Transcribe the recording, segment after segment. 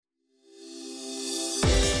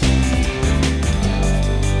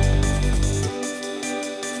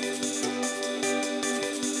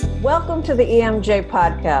Welcome to the EMJ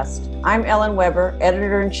podcast. I'm Ellen Weber,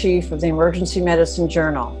 Editor-in-Chief of the Emergency Medicine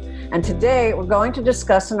Journal. And today we're going to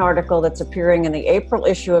discuss an article that's appearing in the April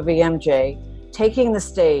issue of EMJ, Taking the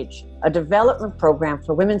Stage, a development program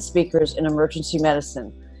for women speakers in emergency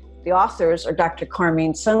medicine. The authors are Dr.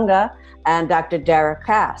 Carmine Sunga and Dr. Dara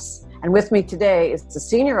Kass. And with me today is the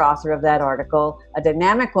senior author of that article, a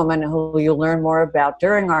dynamic woman who you'll learn more about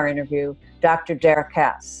during our interview, Dr. Dara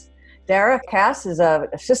Kass. Dara Kass is an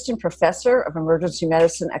assistant professor of emergency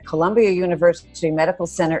medicine at Columbia University Medical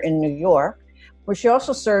Center in New York, where she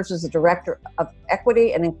also serves as the director of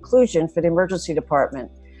equity and inclusion for the emergency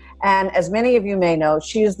department. And as many of you may know,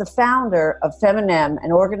 she is the founder of Feminem,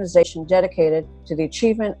 an organization dedicated to the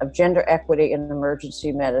achievement of gender equity in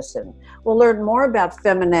emergency medicine. We'll learn more about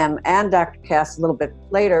Feminem and Dr. Kass a little bit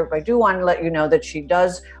later, but I do want to let you know that she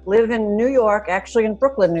does live in New York, actually in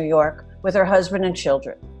Brooklyn, New York, with her husband and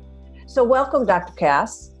children. So welcome, Dr.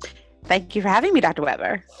 Kass. Thank you for having me, Dr.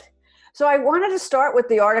 Weber. So I wanted to start with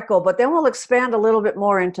the article, but then we'll expand a little bit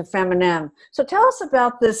more into Feminem. So tell us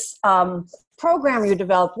about this program you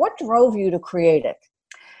developed. What drove you to create it?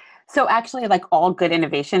 So actually, like all good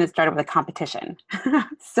innovation, it started with a competition.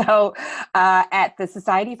 So at the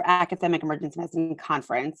Society for Academic Emergency Medicine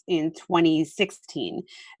Conference in 2016,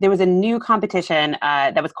 there was a new competition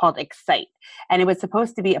that was called Excite. And it was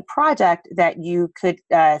supposed to be a project that you could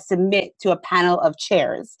submit to a panel of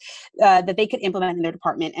chairs that they could implement in their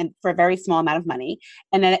department and for a very small amount of money.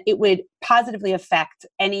 And then it would positively affect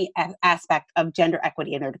any aspect of gender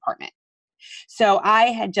equity in their department. So I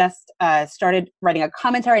had just started writing a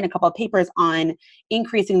commentary and a couple of papers on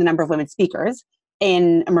increasing the number of women speakers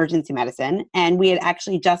in emergency medicine. And we had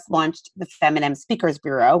actually just launched the Feminem Speakers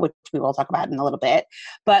Bureau, which we will talk about in a little bit.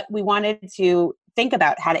 But we wanted to think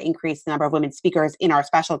about how to increase the number of women speakers in our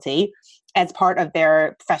specialty as part of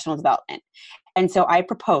their professional development. And so I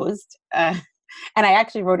proposed, and I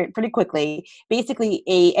actually wrote it pretty quickly, basically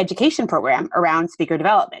a education program around speaker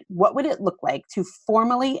development. What would it look like to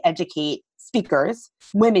formally educate speakers,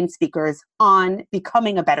 women speakers, on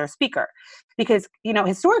becoming a better speaker? Because, you know,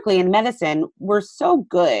 historically in medicine, we're so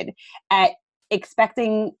good at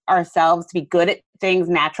expecting ourselves to be good at things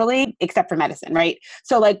naturally, except for medicine, right?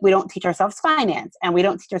 So like we don't teach ourselves finance, and we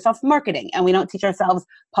don't teach ourselves marketing, and we don't teach ourselves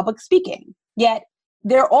public speaking. Yet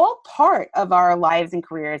they're all part of our lives and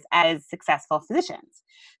careers as successful physicians.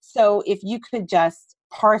 So if you could just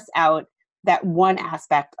parse out that one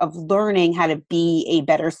aspect of learning how to be a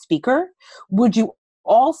better speaker, would you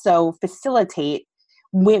also facilitate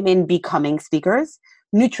women becoming speakers,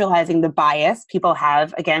 neutralizing the bias people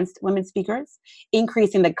have against women speakers,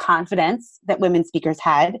 increasing the confidence that women speakers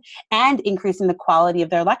had, and increasing the quality of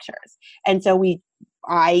their lectures? And so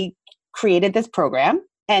I created this program.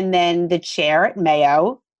 And then the chair at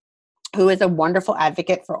Mayo, who is a wonderful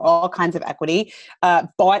advocate for all kinds of equity,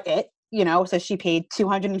 bought it, you know, so she paid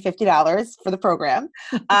 $250 for the program.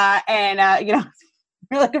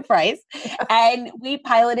 Really good price. And we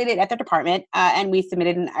piloted it at the department, and we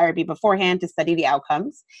submitted an IRB beforehand to study the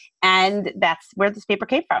outcomes. And that's where this paper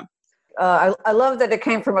came from. I love that it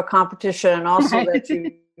came from a competition, and also that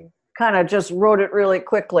you kind of just wrote it really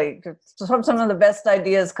quickly. Some of the best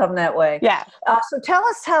ideas come that way. Yeah. So tell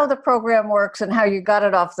us how the program works and how you got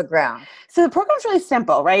it off the ground. So the program's really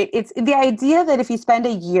simple, right? It's the idea that if you spend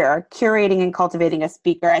a year curating and cultivating a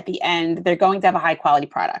speaker, at the end, they're going to have a high quality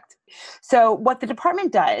product. So what the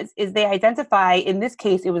department does is they identify, in this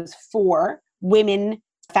case, it was 4 women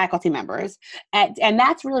faculty members. And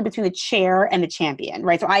that's really between the chair and the champion,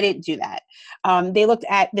 right? So I didn't do that. They looked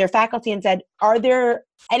at their faculty and said, are there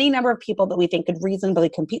any number of people that we think could reasonably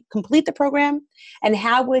complete the program? And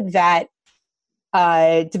how would that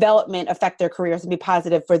development affect their careers and be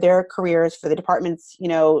positive for their careers, for the department's, you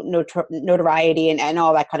know, notoriety and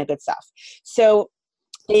all that kind of good stuff? So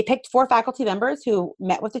they picked 4 faculty members who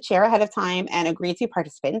met with the chair ahead of time and agreed to be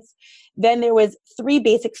participants. Then there was 3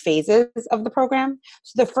 basic phases of the program.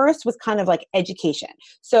 So the first was kind of like education.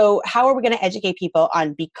 So how are we going to educate people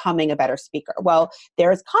on becoming a better speaker? Well,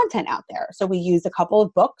 there's content out there. So we used a couple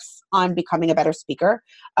of books on becoming a better speaker.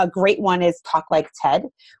 A great one is Talk Like TED,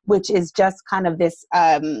 which is just kind of this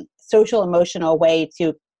social emotional way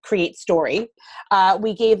to create story.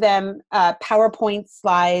 We gave them PowerPoint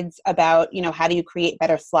slides about, you know, how do you create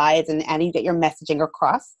better slides and how do you get your messaging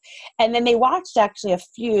across. And then they watched actually a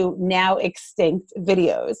few now extinct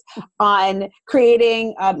videos on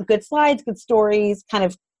creating good slides, good stories, kind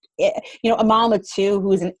of, you know, Amal Mattu,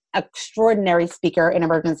 who's an extraordinary speaker in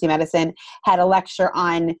emergency medicine, had a lecture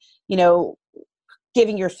on, you know,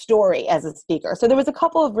 giving your story as a speaker. So there was a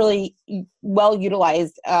couple of really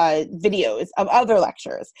well-utilized videos of other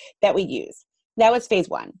lectures that we use. That was phase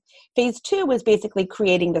one. Phase two was basically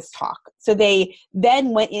creating this talk. So they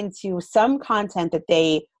then went into some content that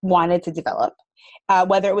they wanted to develop,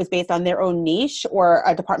 whether it was based on their own niche or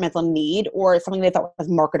a departmental need or something they thought was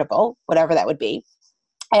marketable, whatever that would be.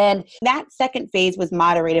 And that second phase was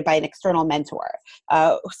moderated by an external mentor,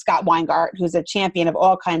 Scott Weingart, who's a champion of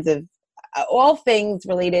all kinds of all things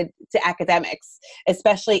related to academics,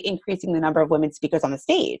 especially increasing the number of women speakers on the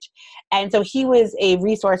stage. And so he was a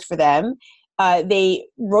resource for them. They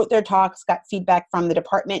wrote their talks, got feedback from the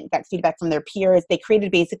department, got feedback from their peers. They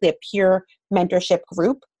created basically a peer mentorship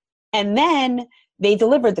group. And then they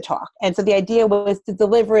delivered the talk. And so the idea was to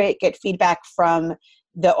deliver it, get feedback from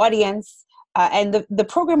the audience. And the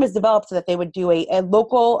program was developed so that they would do a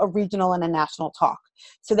local, a regional, and a national talk.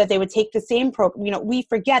 So that they would take the same program. We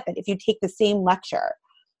forget that if you take the same lecture,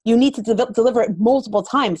 you need to deliver it multiple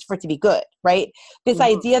times for it to be good, right? This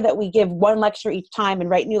idea that we give one lecture each time and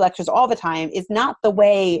write new lectures all the time is not the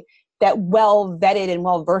way that well-vetted and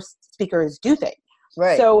well-versed speakers do things.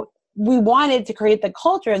 Right. So we wanted to create the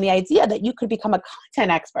culture and the idea that you could become a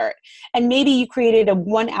content expert. And maybe you created a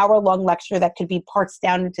 1 hour long lecture that could be parts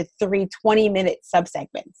down into 3 20-minute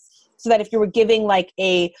subsegments. So that if you were giving like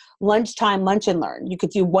a lunchtime lunch and learn, you could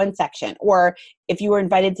do one section. Or if you were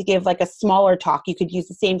invited to give like a smaller talk, you could use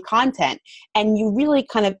the same content. And you really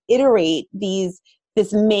kind of iterate this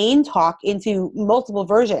main talk into multiple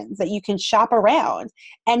versions that you can shop around.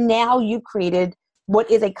 And now you've created what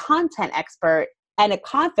is a content expert and a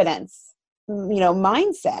confidence,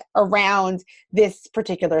 mindset around this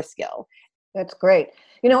particular skill. That's great.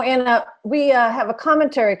 Anna, we have a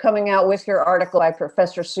commentary coming out with your article by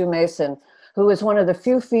Professor Sue Mason, who is one of the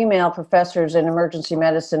few female professors in emergency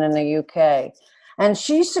medicine in the UK. And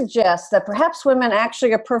she suggests that perhaps women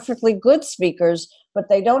actually are perfectly good speakers, but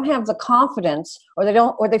they don't have the confidence, or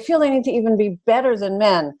they feel they need to even be better than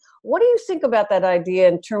men. What do you think about that idea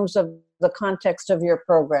in terms of the context of your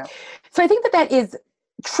program? So I think that is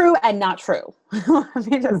true and not true. Let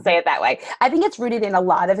me just say it that way. I think it's rooted in a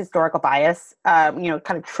lot of historical bias, kind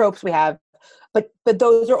of tropes we have, but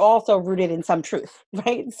those are also rooted in some truth,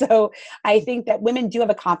 right? So I think that women do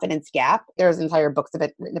have a confidence gap. There's entire books of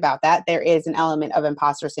it written about that. There is an element of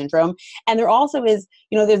imposter syndrome. And there also is,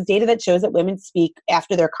 there's data that shows that women speak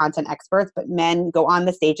after they're content experts, but men go on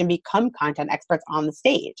the stage and become content experts on the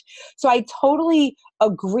stage. So I totally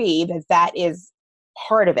agree that is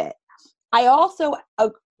part of it. I also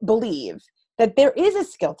believe that there is a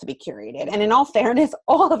skill to be curated. And in all fairness,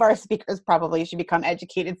 all of our speakers probably should become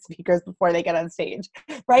educated speakers before they get on stage,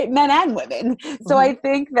 right? Men and women. So I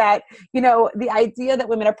think that, the idea that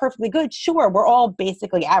women are perfectly good, sure, we're all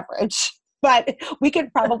basically average, but we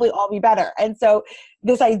could probably all be better. And so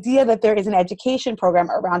this idea that there is an education program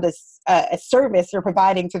around a service you're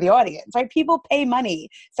providing to the audience, right? People pay money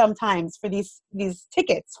sometimes for these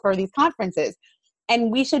tickets for these conferences.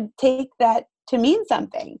 And we should take that to mean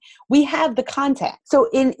something. We have the content. So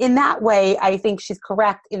in that way, I think she's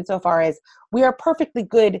correct insofar as we are perfectly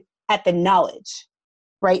good at the knowledge,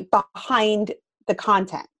 right, behind the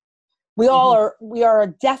content. We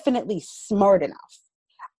are definitely smart enough.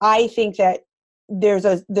 I think that there's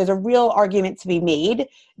a real argument to be made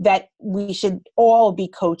that we should all be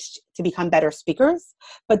coached to become better speakers,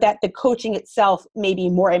 but that the coaching itself may be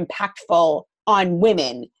more impactful on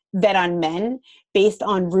women than on men based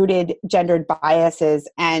on rooted gendered biases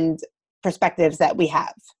and perspectives that we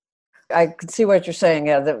have. I can see what you're saying.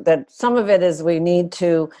 Yeah, that some of it is we need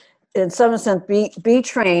to, in some sense, be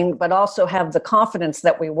trained, but also have the confidence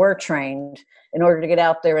that we were trained in order to get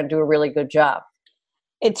out there and do a really good job.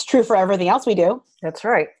 It's true for everything else we do. That's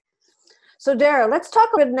right. So Dara, let's talk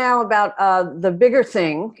a bit now about the bigger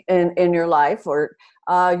thing in your life, or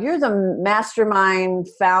you're the mastermind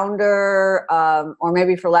founder, or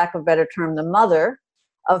maybe for lack of a better term, the mother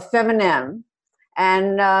of Feminem.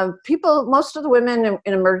 And most of the women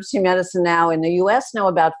in emergency medicine now in the US know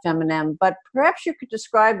about Feminem, but perhaps you could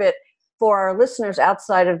describe it for our listeners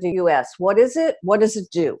outside of the US. What is it? What does it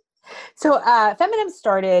do? So Feminem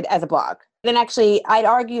started as a blog. And actually, I'd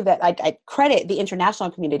argue that I'd credit the international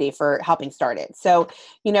community for helping start it. So,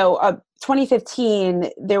 2015,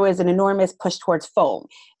 there was an enormous push towards FOAM,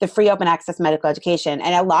 the Free Open Access Medical Education.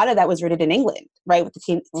 And a lot of that was rooted in England, right, with the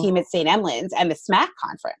team at St. Emlyn's and the SMAC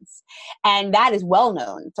conference. And that is well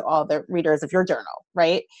known to all the readers of your journal,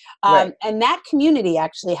 right? Right. And that community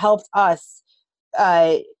actually helped us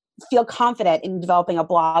feel confident in developing a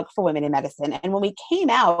blog for women in medicine. And when we came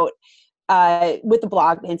out with the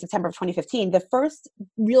blog in September of 2015, the first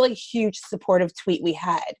really huge supportive tweet we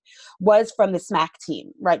had was from the SMAC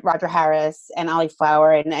team, right? Roger Harris and Ollie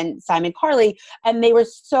Flower and Simon Carley. And they were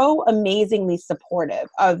so amazingly supportive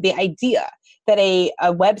of the idea that a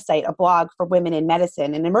website, a blog for women in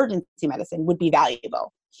medicine and emergency medicine would be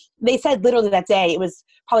valuable. They said literally that day it was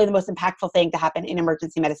probably the most impactful thing to happen in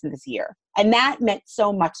emergency medicine this year. And that meant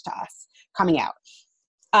so much to us coming out.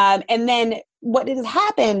 And then what has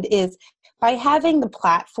happened is by having the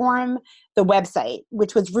platform, the website,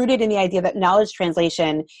 which was rooted in the idea that knowledge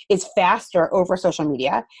translation is faster over social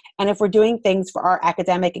media. And if we're doing things for our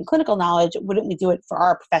academic and clinical knowledge, wouldn't we do it for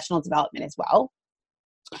our professional development as well?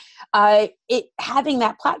 Having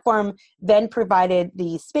that platform then provided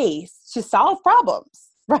the space to solve problems.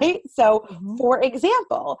 Right? So, for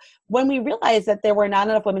example, when we realized that there were not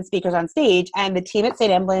enough women speakers on stage, and the team at St.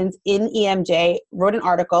 Emblyn's in EMJ wrote an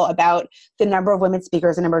article about the number of women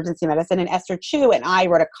speakers in emergency medicine, and Esther Chu and I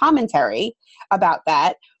wrote a commentary about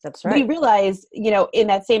that. That's right. We realized, in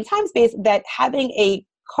that same time space, that having a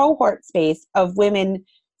cohort space of women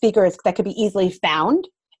speakers that could be easily found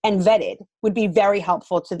and vetted would be very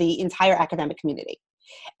helpful to the entire academic community.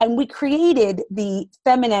 And we created the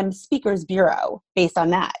Feminem Speakers Bureau based on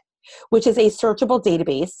that, which is a searchable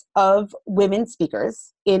database of women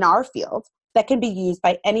speakers in our field that can be used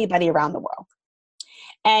by anybody around the world.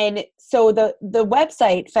 And so the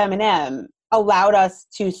website Feminem allowed us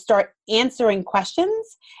to start answering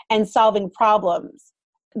questions and solving problems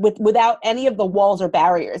without any of the walls or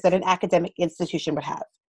barriers that an academic institution would have.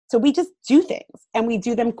 So we just do things, and we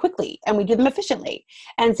do them quickly, and we do them efficiently.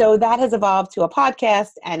 And so that has evolved to a podcast,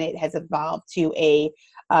 and it has evolved to a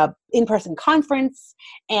in-person conference.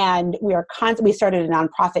 And we started a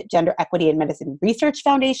nonprofit Gender Equity in Medicine Research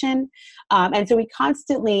Foundation. And so we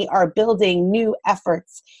constantly are building new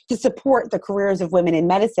efforts to support the careers of women in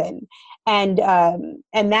medicine. And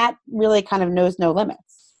that really kind of knows no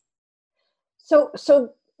limits. So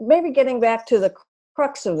maybe getting back to the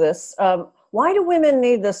crux of this, why do women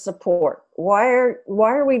need this support? Why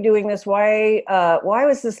are we doing this? Why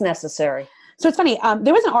was this necessary? So it's funny.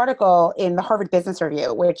 There was an article in the Harvard Business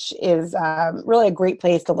Review, which is really a great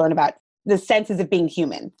place to learn about the senses of being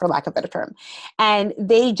human, for lack of a better term. And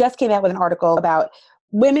they just came out with an article about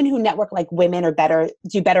women who network like women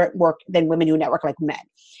do better at work than women who network like men.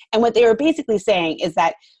 And what they were basically saying is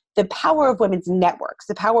that the power of women's networks,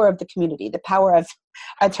 the power of the community, the power of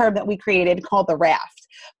a term that we created called the raft.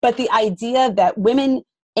 But the idea that women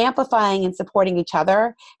amplifying and supporting each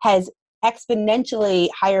other has exponentially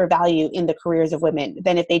higher value in the careers of women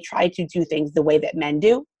than if they try to do things the way that men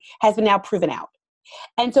do has been now proven out.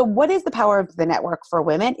 And so what is the power of the network for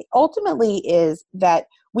women? Ultimately is that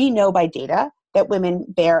we know by data that women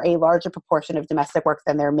bear a larger proportion of domestic work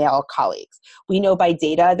than their male colleagues. We know by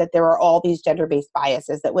data that there are all these gender-based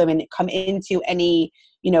biases that women come into any,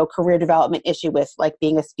 career development issue with, like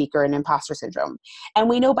being a speaker and imposter syndrome. And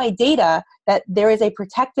we know by data that there is a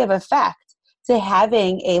protective effect to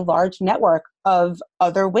having a large network of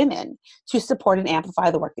other women to support and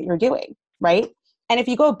amplify the work that you're doing, right? And if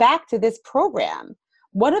you go back to this program,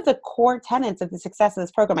 one of the core tenets of the success of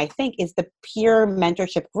this program, I think, is the peer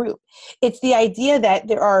mentorship group. It's the idea that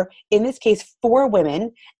there are, in this case, 4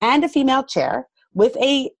 women and a female chair with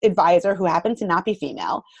a advisor who happens to not be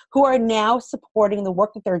female, who are now supporting the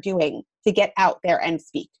work that they're doing to get out there and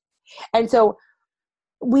speak. And so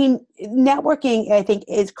networking, I think,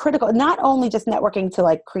 is critical, not only just networking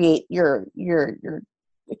to create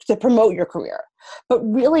to promote your career, but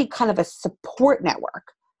really kind of a support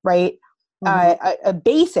network, right? A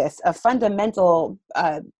basis, a fundamental,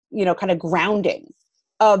 kind of grounding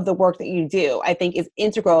of the work that you do, I think is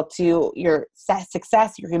integral to your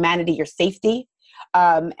success, your humanity, your safety,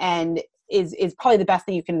 and is probably the best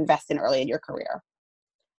thing you can invest in early in your career.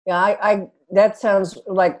 Yeah, that sounds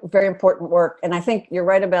like very important work. And I think you're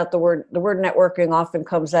right about the word networking often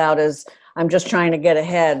comes out as I'm just trying to get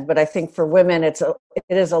ahead. But I think for women, it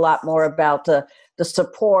is a lot more about the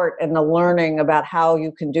support and the learning about how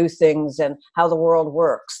you can do things and how the world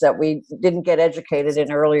works that we didn't get educated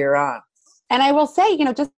in earlier on. And I will say,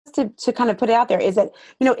 just to kind of put it out there is that,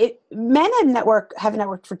 men have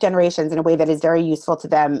networked for generations in a way that is very useful to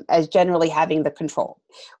them as generally having the control.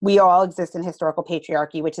 We all exist in historical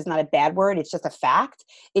patriarchy, which is not a bad word. It's just a fact.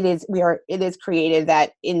 It is created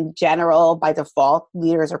that in general, by default,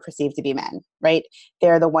 leaders are perceived to be men, right?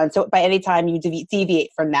 They're the ones. So by any time you deviate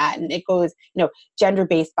from that, and it goes,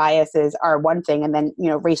 gender-based biases are one thing. And then,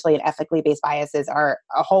 racially and ethnically based biases are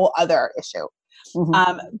a whole other issue.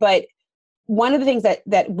 But one of the things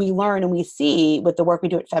that we learn and we see with the work we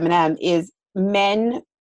do at Feminem is men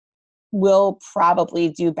will probably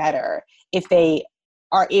do better if they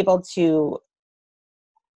are able to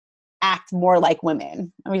act more like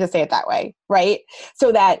women. Let me just say it that way, right?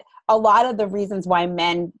 So that a lot of the reasons why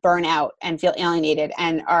men burn out and feel alienated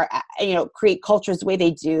and are, create cultures the way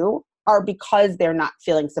they do are because they're not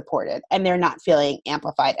feeling supported and they're not feeling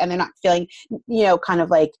amplified and they're not feeling, kind of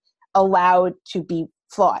like allowed to be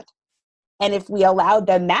flawed. And if we allowed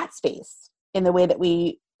them that space in the way that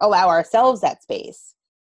we allow ourselves that space,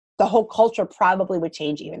 the whole culture probably would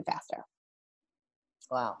change even faster.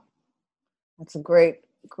 Wow. That's a great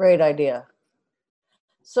idea.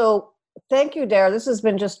 So thank you, Dara. This has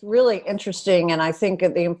been just really interesting. And I think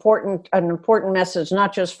an important message,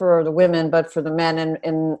 not just for the women, but for the men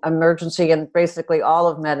in emergency and basically all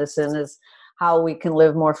of medicine, is how we can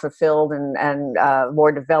live more fulfilled and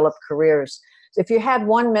more developed careers. If you had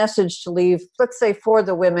one message to leave, let's say for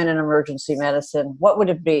the women in emergency medicine, what would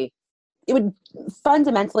it be? It would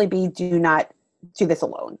fundamentally be, do not do this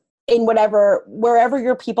alone. In wherever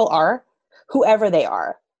your people are, whoever they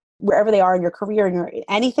are, wherever they are in your career, in your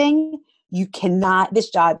anything, you cannot, this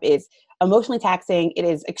job is emotionally taxing. It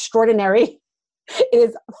is extraordinary. It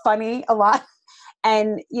is funny a lot.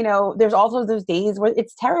 And, there's also those days where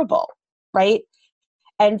it's terrible. Right.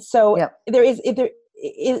 And so there is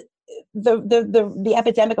the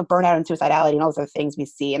epidemic of burnout and suicidality and all those other things we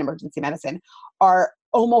see in emergency medicine are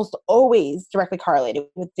almost always directly correlated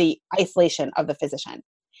with the isolation of the physician.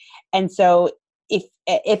 And so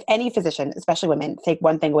if any physician, especially women, take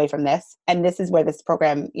one thing away from this, and this is where this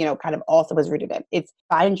program, kind of also was rooted in, it's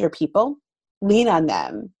find your people, lean on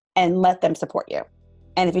them, and let them support you.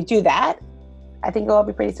 And if you do that, I think it'll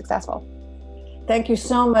be pretty successful. Thank you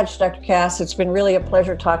so much, Dr. Cass. It's been really a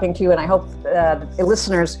pleasure talking to you, and I hope the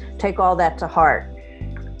listeners take all that to heart.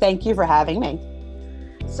 Thank you for having me.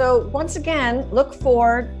 So once again, look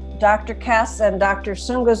for Dr. Cass and Dr.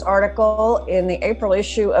 Sunga's article in the April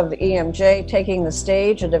issue of the EMJ, Taking the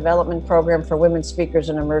Stage, a development program for women speakers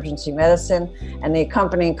in emergency medicine, and the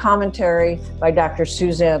accompanying commentary by Dr.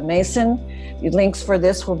 Suzanne Mason. The links for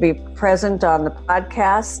this will be present on the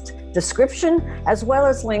podcast description, as well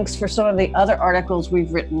as links for some of the other articles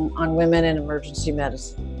we've written on women in emergency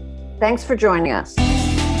medicine. Thanks for joining us.